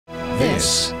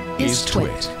This is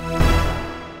Twit.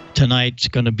 Tonight's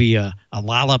going to be a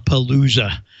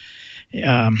Lollapalooza.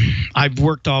 I've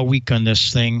worked all week on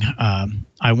this thing.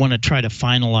 I want to try to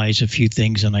finalize a few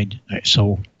things, and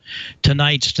so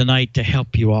tonight's the night to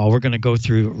help you all. We're going to go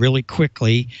through it really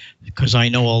quickly because I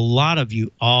know a lot of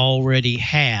you already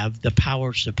have the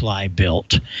power supply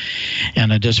built,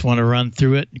 and I just want to run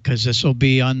through it because this will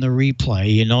be on the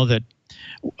replay. You know that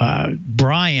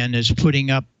Brian is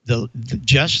putting up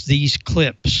just these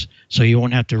clips, so you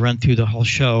won't have to run through the whole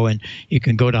show, and you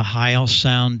can go to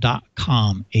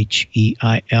heilsound.com,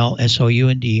 HEILSOUND,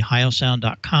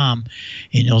 heilsound.com,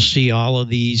 and you'll see all of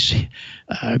these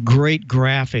great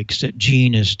graphics that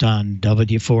Gene has done,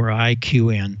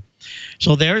 W4IQN.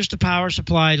 So there's the power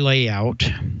supply layout,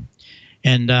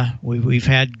 and we've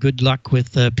had good luck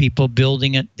with people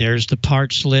building it. There's the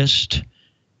parts list,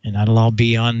 and that'll all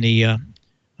be on the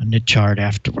chart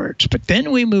afterwards. But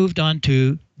then we moved on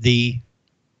to the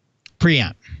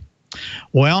preamp.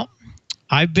 Well,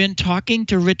 I've been talking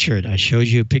to Richard. I showed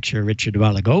you a picture of Richard a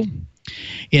while ago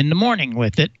in the morning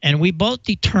with it, and we both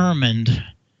determined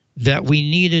that we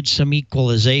needed some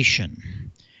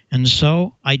equalization. And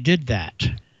so I did that.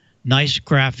 Nice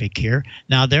graphic here.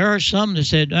 Now, there are some that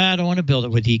said, I don't want to build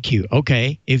it with EQ.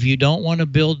 Okay, if you don't want to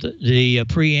build the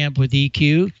preamp with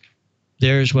EQ,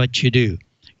 there's what you do.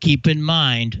 Keep in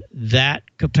mind that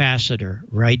capacitor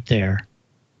right there,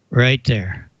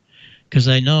 because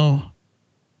I know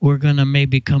we're going to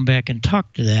maybe come back and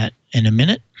talk to that in a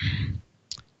minute,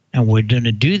 and we're going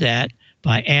to do that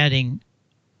by adding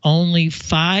only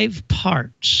 5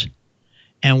 parts,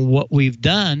 and what we've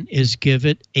done is give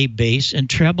it a bass and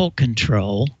treble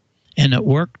control, and it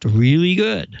worked really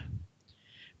good.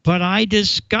 But I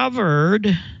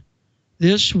discovered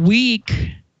this week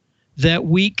that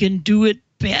we can do it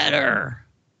better.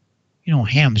 You know,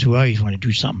 hams, we always want to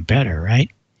do something better, right?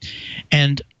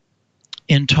 And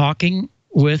in talking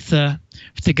with the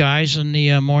guys on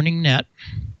the morning net,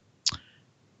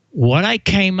 what I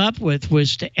came up with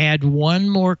was to add one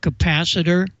more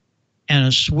capacitor and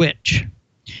a switch.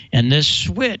 And this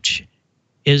switch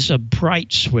is a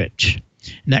bright switch.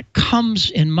 And that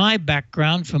comes in my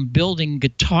background from building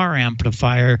guitar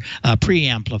amplifier,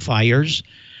 preamplifiers.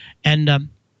 And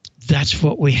that's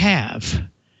what we have,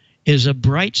 is a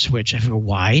bright switch. I thought,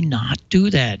 why not do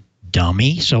that,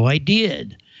 dummy? So I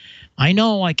did. I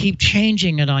know I keep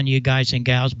changing it on you guys and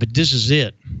gals, but this is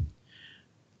it.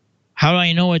 How do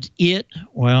I know it's it?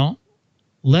 Well,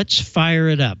 let's fire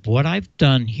it up. What I've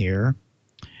done here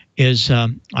is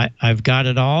I've got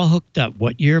it all hooked up.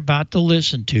 What you're about to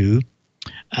listen to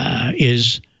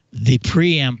is the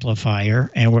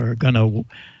preamplifier, and we're going to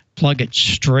plug it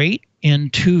straight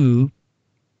into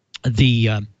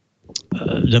the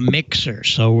mixer.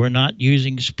 So we're not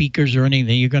using speakers or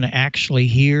anything. You're going to actually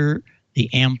hear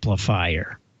the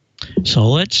amplifier. So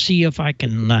let's see if I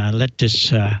can let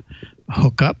this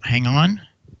hook up. Hang on.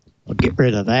 We'll get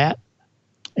rid of that.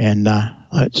 And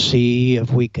let's see if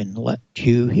we can let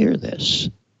you hear this.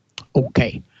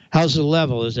 Okay. How's the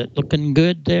level? Is it looking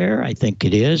good there? I think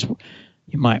it is.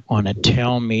 You might want to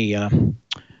tell me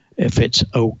if it's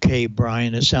okay,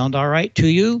 Brian. Does it sound all right to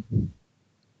you?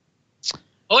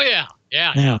 Oh, yeah.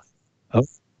 Yeah. Oh,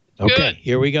 okay, good.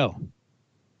 Here we go.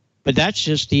 But that's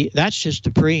just the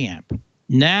preamp.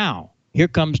 Now, here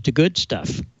comes the good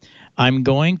stuff. I'm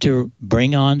going to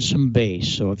bring on some bass.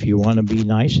 So if you want to be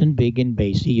nice and big and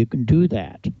bassy, you can do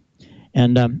that.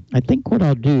 And I think what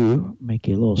I'll do, make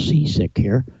you a little seasick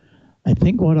here, I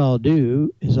think what I'll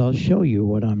do is I'll show you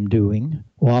what I'm doing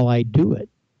while I do it.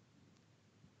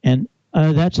 And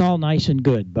that's all nice and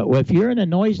good. But if you're in a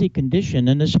noisy condition,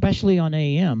 and especially on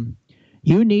AM,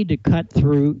 you need to cut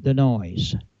through the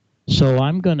noise. So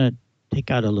I'm going to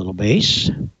take out a little bass,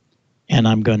 and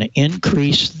I'm going to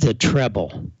increase the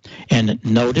treble. And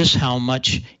notice how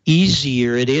much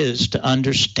easier it is to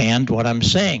understand what I'm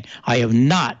saying. I have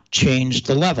not changed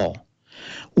the level.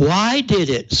 Why did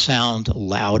it sound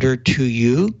louder to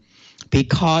you?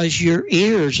 Because your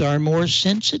ears are more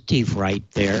sensitive right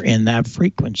there in that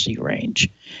frequency range.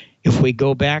 If we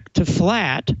go back to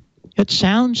flat, it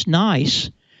sounds nice,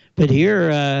 but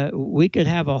here we could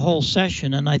have a whole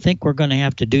session, and I think we're going to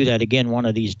have to do that again one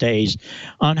of these days,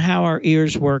 on how our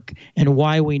ears work and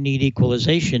why we need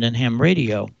equalization in ham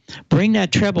radio. Bring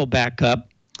that treble back up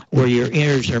where your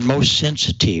ears are most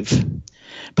sensitive.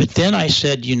 But then I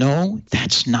said, you know,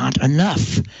 that's not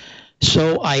enough.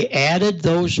 So I added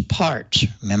those parts,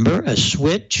 remember, a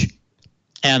switch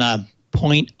and a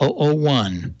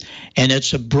 0.001. And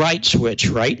it's a bright switch.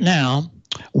 Right now,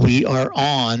 we are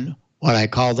on what I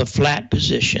call the flat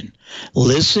position.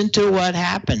 Listen to what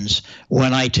happens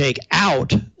when I take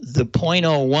out the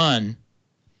 .01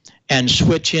 and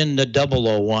switch in the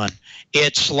 001.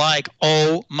 It's like,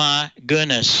 oh my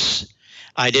goodness.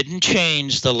 I didn't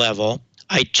change the level.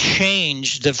 I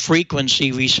changed the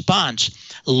frequency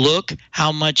response. Look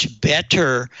how much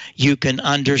better you can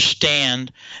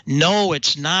understand. No,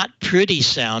 it's not pretty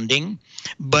sounding,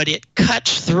 but it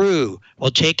cuts through.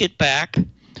 Well, take it back.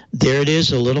 There it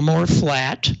is, a little more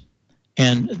flat.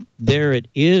 And there it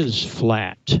is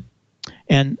flat.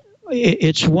 And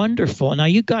it's wonderful. Now,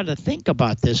 you got to think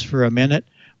about this for a minute.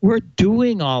 We're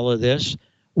doing all of this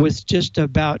with just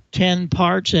about 10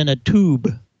 parts in a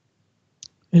tube.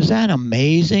 Is that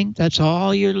amazing? That's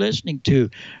all you're listening to.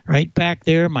 Right back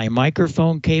there, my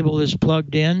microphone cable is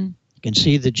plugged in. You can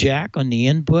see the jack on the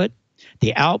input.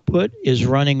 The output is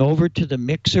running over to the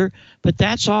mixer, but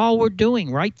that's all we're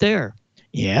doing right there.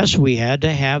 Yes, we had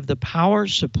to have the power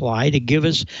supply to give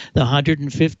us the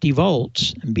 150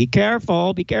 volts. And be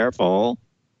careful, be careful.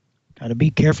 Got to be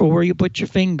careful where you put your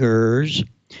fingers.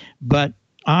 But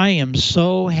I am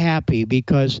so happy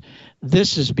because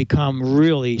this has become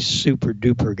really super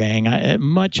duper, gang.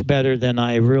 Much better than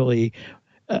I really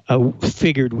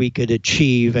figured we could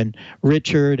achieve. And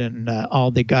Richard and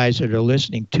all the guys that are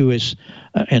listening to us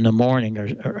in the morning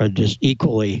are just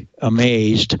equally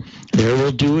amazed. There,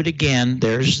 we'll do it again.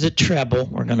 There's the treble.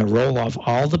 We're going to roll off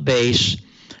all the bass.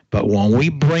 But when we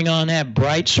bring on that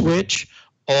bright switch,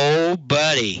 oh,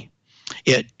 buddy,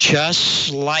 it just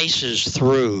slices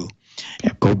through.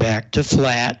 Go back to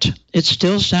flat. It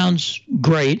still sounds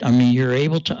great. I mean, you're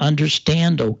able to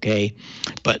understand okay,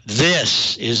 but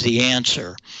this is the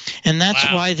answer. And that's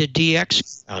why the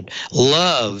DX crowd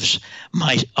loves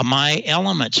my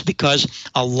elements, because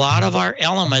a lot of our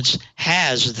elements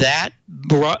has that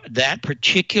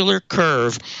particular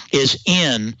curve is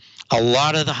in a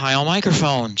lot of the Heil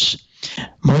microphones.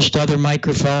 Most other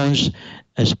microphones,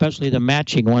 especially the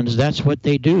matching ones, that's what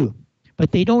they do.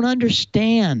 But they don't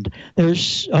understand.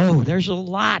 There's a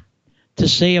lot to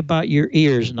say about your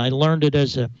ears. And I learned it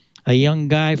as a young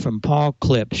guy from Paul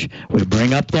Klipsch. We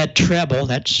bring up that treble.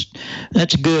 That's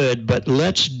good. But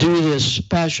let's do this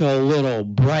special little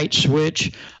bright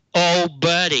switch. Oh,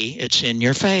 buddy, it's in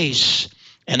your face.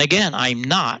 And again, I'm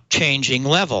not changing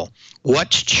level.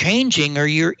 What's changing are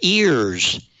your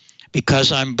ears,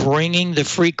 because I'm bringing the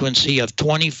frequency of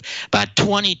about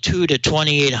 22 to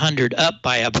 2800 up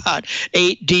by about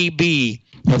 8 dB.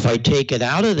 If I take it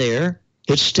out of there,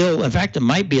 it's still, in fact, it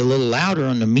might be a little louder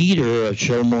on the meter or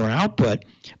show more output,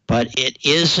 but it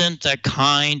isn't the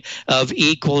kind of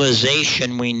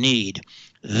equalization we need.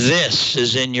 This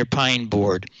is in your Pine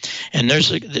board. And there's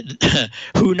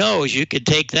who knows, you could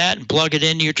take that and plug it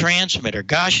into your transmitter.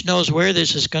 Gosh knows where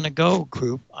this is going to go,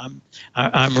 group.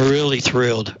 I'm really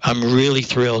thrilled. I'm really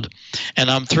thrilled. And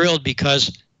I'm thrilled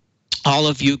because all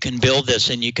of you can build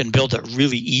this, and you can build it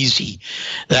really easy.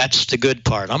 That's the good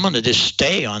part. I'm going to just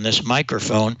stay on this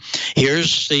microphone.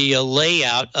 Here's the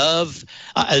layout of,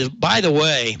 by the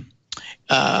way,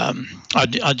 I'll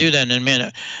do that in a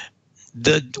minute.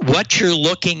 What you're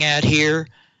looking at here,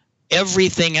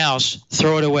 everything else,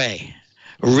 throw it away.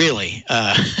 Really,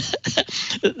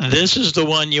 this is the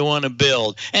one you want to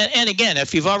build. And again,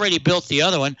 if you've already built the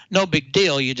other one, no big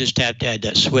deal. You just have to add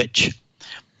that switch.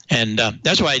 And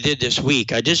that's what I did this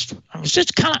week. I was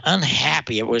just kind of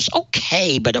unhappy. It was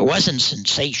okay, but it wasn't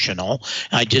sensational.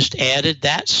 I just added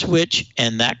that switch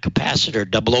and that capacitor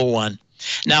 001.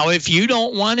 Now, if you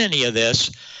don't want any of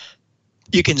this,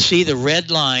 you can see the red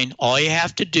line. All you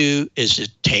have to do is to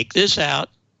take this out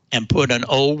and put an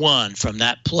 01 from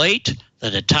that plate to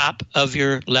the top of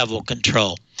your level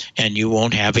control, and you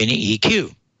won't have any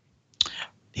EQ.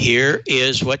 Here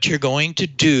is what you're going to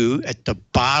do at the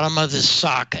bottom of the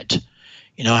socket.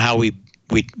 You know how we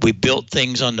built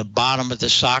things on the bottom of the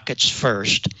sockets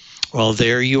first? Well,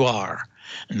 there you are.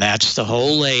 And that's the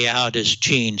whole layout, as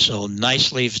Gene so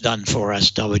nicely has done for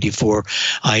us,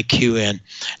 W4IQN.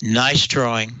 Nice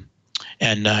drawing.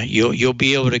 And you'll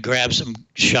be able to grab some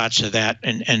shots of that.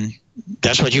 And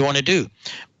that's what you want to do.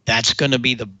 That's going to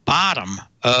be the bottom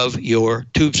of your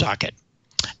tube socket.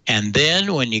 And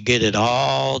then when you get it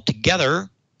all together,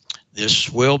 this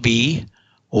will be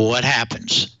what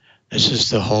happens. This is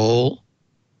the whole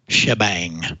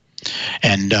shebang.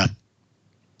 And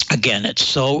again, it's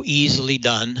so easily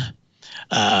done.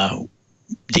 The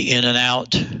in and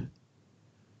out,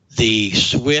 the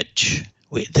switch.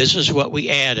 This is what we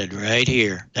added right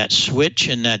here. That switch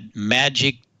and that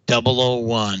magic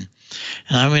 001.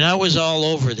 And I mean, I was all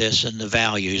over this in the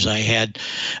values. I had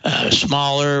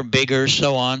smaller, bigger,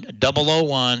 so on.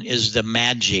 001 is the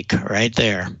magic right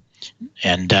there.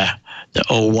 And The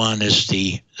 01 is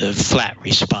the flat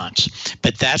response.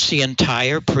 But that's the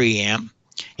entire preamp.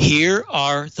 Here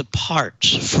are the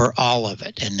parts for all of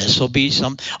it, and this will be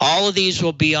all of these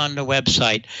will be on the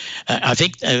website. I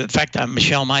think, in fact,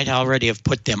 Michelle might already have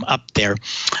put them up there.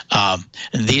 And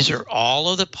these are all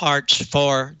of the parts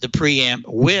for the preamp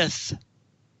with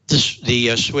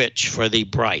the switch for the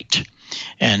bright,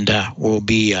 and we'll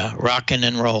be rocking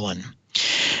and rolling.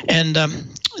 And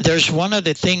there's one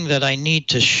other thing that I need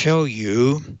to show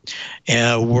you.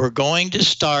 We're going to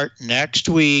start next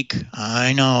week.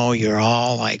 I know you're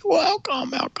all like,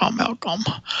 welcome.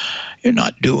 You're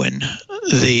not doing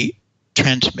the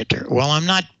transmitter. Well, I'm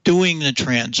not doing the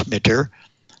transmitter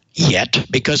yet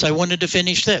because I wanted to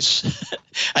finish this.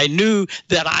 I knew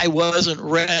that I wasn't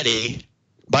ready.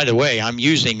 By the way, I'm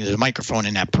using the microphone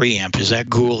in that preamp. Is that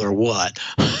cool or what?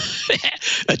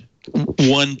 A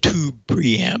 1-tube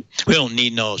preamp. We don't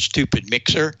need no stupid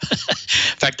mixer. In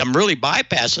fact, I'm really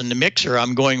bypassing the mixer.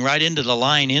 I'm going right into the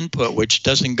line input, which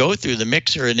doesn't go through the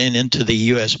mixer and then into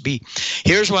the USB.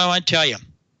 Here's what I want to tell you.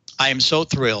 I am so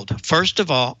thrilled. First of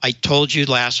all, I told you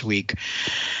last week,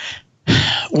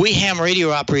 we ham radio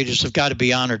operators have got to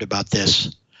be honored about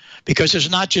this, because it's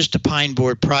not just a Pine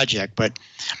Board project, but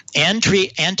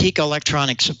Antique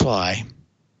Electronic Supply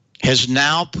has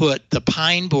now put the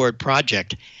Pine Board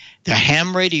project, the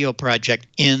ham radio project,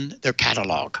 in their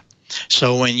catalog.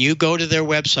 So when you go to their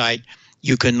website,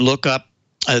 you can look up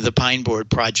the Pine Board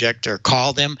project or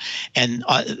call them, and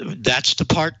that's the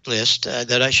part list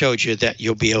that I showed you that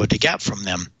you'll be able to get from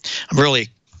them. I'm really,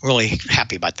 really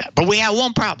happy about that. But we have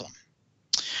one problem.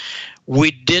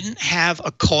 We didn't have a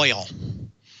coil.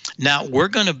 Now, we're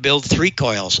going to build 3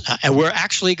 coils, and we're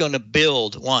actually going to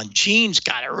build one. Gene's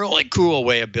got a really cool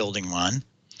way of building one.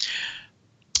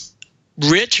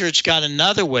 Richard's got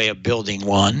another way of building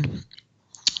one,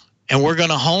 and we're going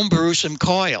to homebrew some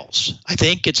coils. I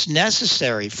think it's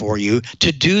necessary for you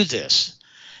to do this.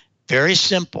 Very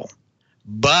simple.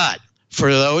 But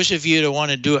for those of you that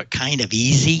want to do it kind of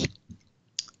easy,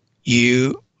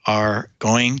 you are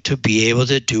going to be able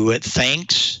to do it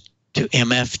thanks to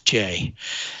MFJ.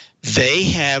 They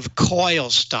have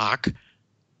coil stock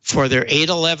for their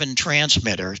 811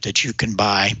 transmitter that you can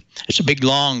buy. It's a big,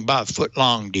 long, about a foot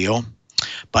long deal.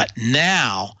 But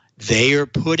now they are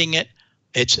putting it,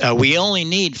 we only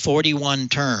need 41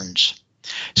 turns.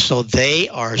 So they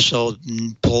are so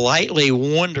politely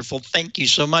wonderful. Thank you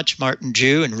so much, Martin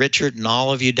Jew and Richard and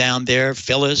all of you down there,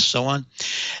 Phyllis, so on.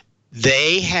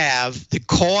 They have the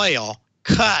coil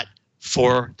cut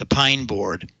for the Pine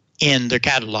Board in their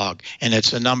catalog, and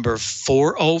it's a number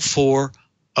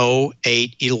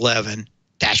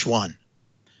 4040811-1.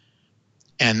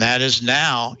 And that is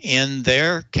now in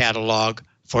their catalog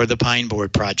for the Pine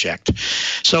Board project.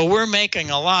 So we're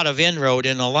making a lot of inroad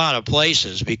in a lot of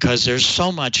places because there's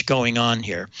so much going on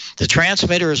here. The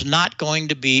transmitter is not going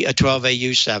to be a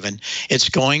 12AU7. It's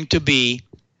going to be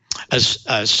a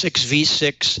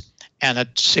 6V6 and a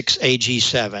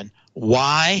 6AG7.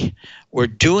 Why? We're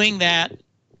doing that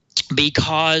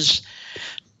because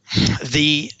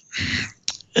the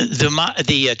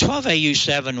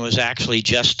 12AU7 was actually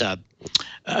just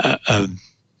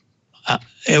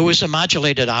it was a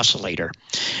modulated oscillator,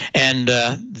 and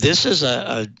this is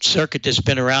a circuit that's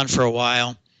been around for a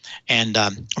while, and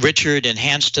Richard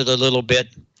enhanced it a little bit,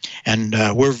 and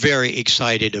we're very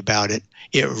excited about it.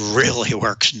 It really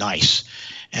works nice.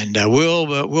 And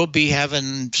we'll be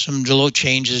having some little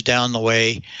changes down the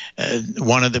way.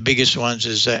 One of the biggest ones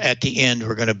is at the end,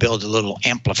 we're going to build a little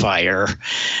amplifier.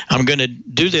 I'm going to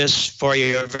do this for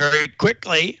you very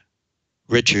quickly.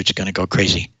 Richard's going to go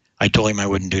crazy. I told him I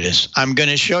wouldn't do this. I'm going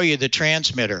to show you the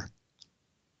transmitter.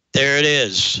 There it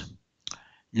is.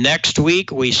 Next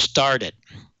week, we start it.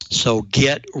 So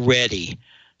get ready.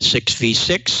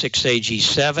 6V6,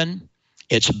 6AG7.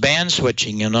 It's band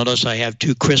switching. You'll notice I have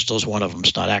 2 crystals. One of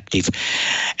them's not active.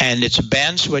 And it's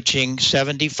band switching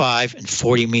 75 and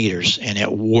 40 meters, and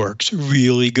it works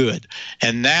really good.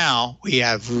 And now we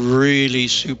have really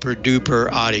super duper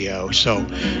audio. So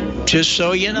just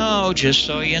so you know,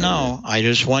 I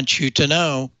just want you to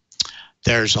know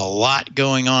there's a lot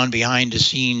going on behind the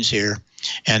scenes here,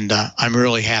 and I'm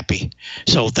really happy.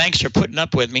 So thanks for putting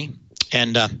up with me.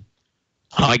 And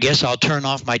I guess I'll turn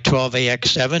off my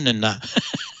 12AX7 and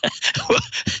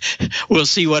we'll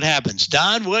see what happens.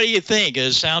 Don, what do you think?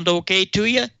 Does it sound okay to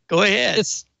you? Go ahead.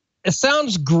 It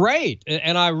sounds great,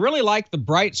 and I really like the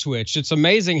bright switch. It's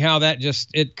amazing how that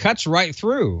it cuts right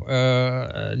through.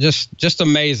 Just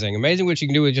amazing. Amazing what you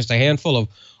can do with just a handful of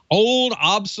old,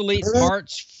 obsolete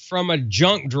parts from a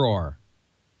junk drawer.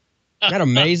 Isn't that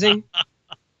amazing?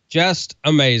 Just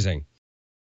amazing.